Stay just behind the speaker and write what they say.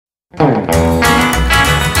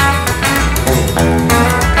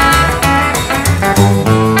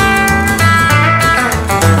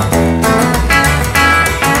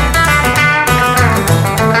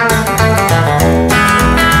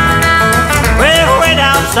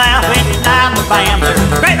south, went down the band. There's a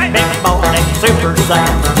great big boy named Super Sam.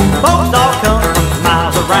 Folks all come from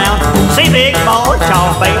miles around. See big boy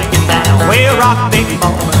chaw bacon down. We'll rock, big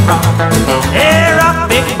boy, rock. Yeah, rock,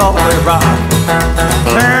 big boy, rock.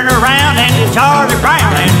 Turn around and Charlie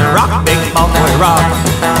Brown and rock, big boy, rock.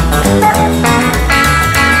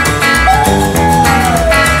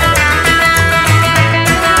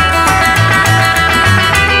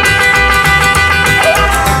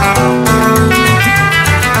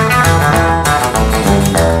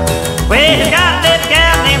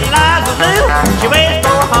 She weighs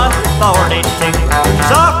 442. She's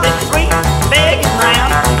soft and sweet, big and round.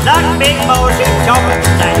 Like a big boy, she's chopping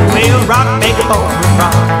down. We'll rock, big boy,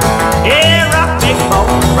 rock. Yeah, rock, big boy,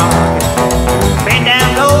 rock. Bend down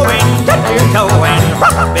low and touch your toe and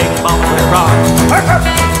rock, big boy, rock.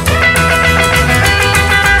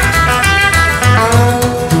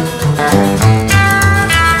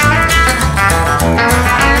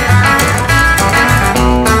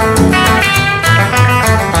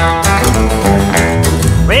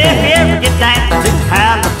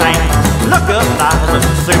 Look up like a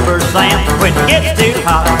Super Sam. When it gets too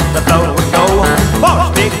hot, the blow will go.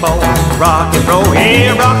 Watch big boy rock and roll.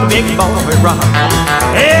 Yeah, rock, big boy, rock.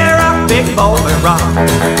 Yeah, rock, big boy, rock.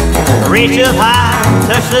 Reach up high,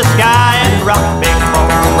 touch the sky and rock, big boy,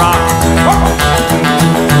 rock.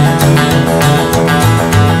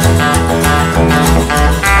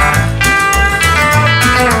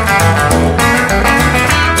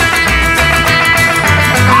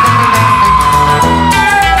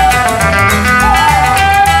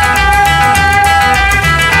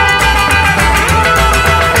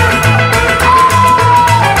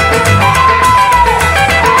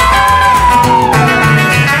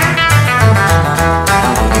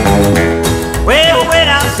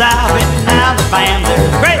 Went down the band. There's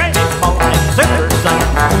a great big boy named Super Sam.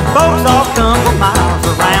 Folks all come from miles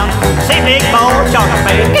around. See big boy chalk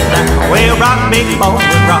bacon down. We'll rock, big boy,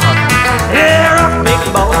 rock. Yeah, rock, big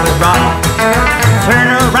boy, rock. Turn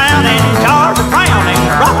around and charge a crown and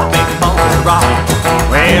rock, big boy, rock.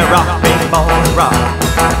 Well, rock, big boy, rock.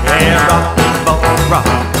 Yeah, rock, big boy, rock.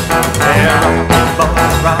 Yeah, rock, big boy,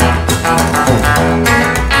 rock.